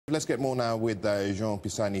Let's get more now with Jean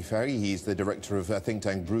Pisani Ferry. He's the director of think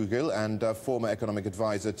tank Bruegel and former economic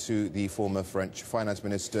advisor to the former French finance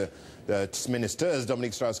ministers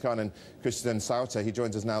Dominique Strauss-Kahn and Christian Sauter. He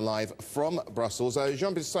joins us now live from Brussels.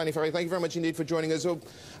 Jean Pisani Ferry, thank you very much indeed for joining us. So,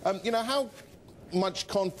 how much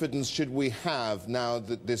confidence should we have now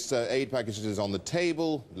that this aid package is on the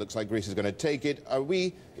table? It looks like Greece is going to take it.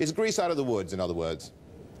 Is Greece out of the woods, in other words?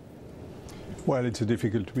 Well, it's a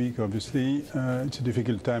difficult week, obviously. It's a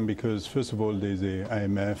difficult time because, first of all, there's the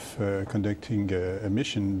IMF conducting a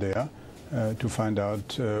mission there to find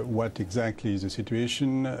out what exactly is the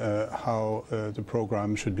situation, how the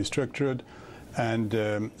program should be structured, and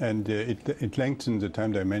it lengthens the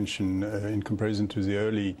time dimension in comparison to the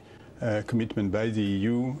early commitment by the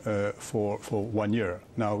EU for 1 year.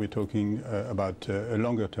 Now we're talking about a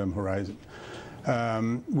longer-term horizon.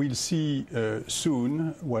 We'll see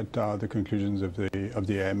soon what are the conclusions of the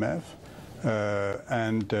IMF,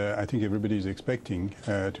 and I think everybody is expecting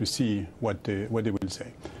to see what they will say.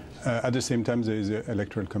 At the same time, there is an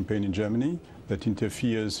electoral campaign in Germany that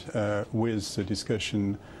interferes with the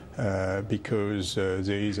discussion because there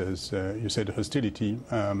is, as you said, hostility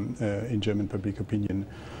in German public opinion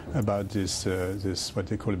about this what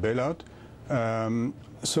they call a bailout.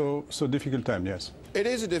 So difficult time, yes. It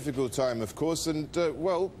is a difficult time, of course, and,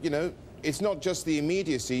 well, it's not just the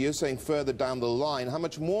immediacy. You're saying further down the line. How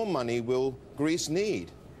much more money will Greece need?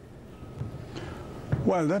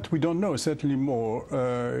 Well, that we don't know. Certainly more.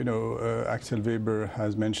 Axel Weber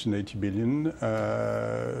has mentioned 80 billion.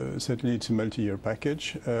 Certainly it's a multi-year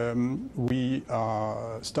package. We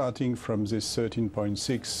are starting from this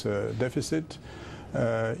 13.6 deficit.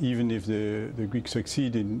 Even if the Greeks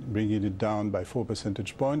succeed in bringing it down by 4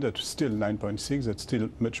 percentage points, that's still 9.6. That's still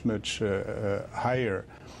much higher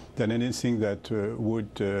than anything that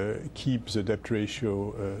would keep the debt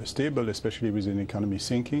ratio stable, especially with an economy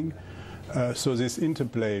sinking. So this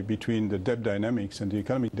interplay between the debt dynamics and the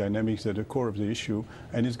economic dynamics are the core of the issue,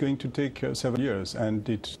 and it's going to take several years, and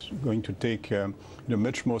it's going to take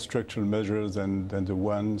much more structural measures than the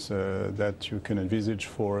ones that you can envisage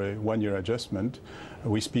for a one-year adjustment.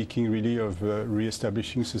 We're speaking really of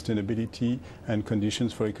re-establishing sustainability and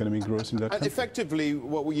conditions for economic growth in that country. Effectively,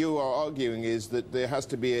 what you are arguing is that there has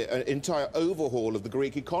to be an entire overhaul of the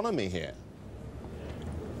Greek economy here.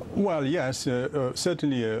 Well, yes,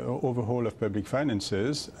 certainly an overhaul of public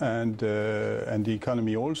finances, and the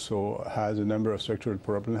economy also has a number of structural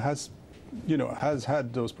problems. Has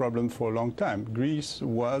had those problems for a long time. Greece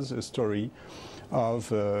was a story of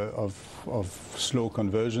slow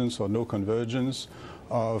convergence or no convergence,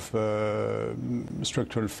 of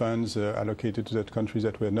structural funds allocated to that country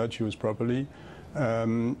that were not used properly,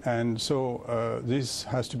 and so this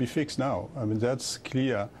has to be fixed now. I mean, that's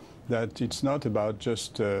clear. That it's not about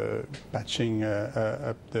just patching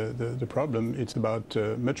up the problem, it's about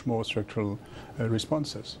much more structural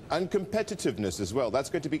responses. And competitiveness as well, that's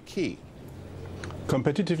going to be key.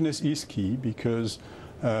 Competitiveness is key because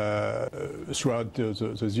throughout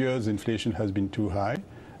those years inflation has been too high.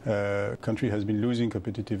 Country has been losing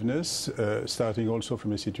competitiveness, starting also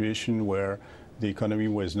from a situation where the economy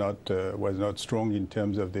was not strong in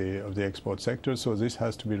terms of the export sector, so this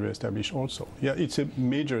has to be reestablished also. Yeah, it's a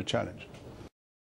major challenge.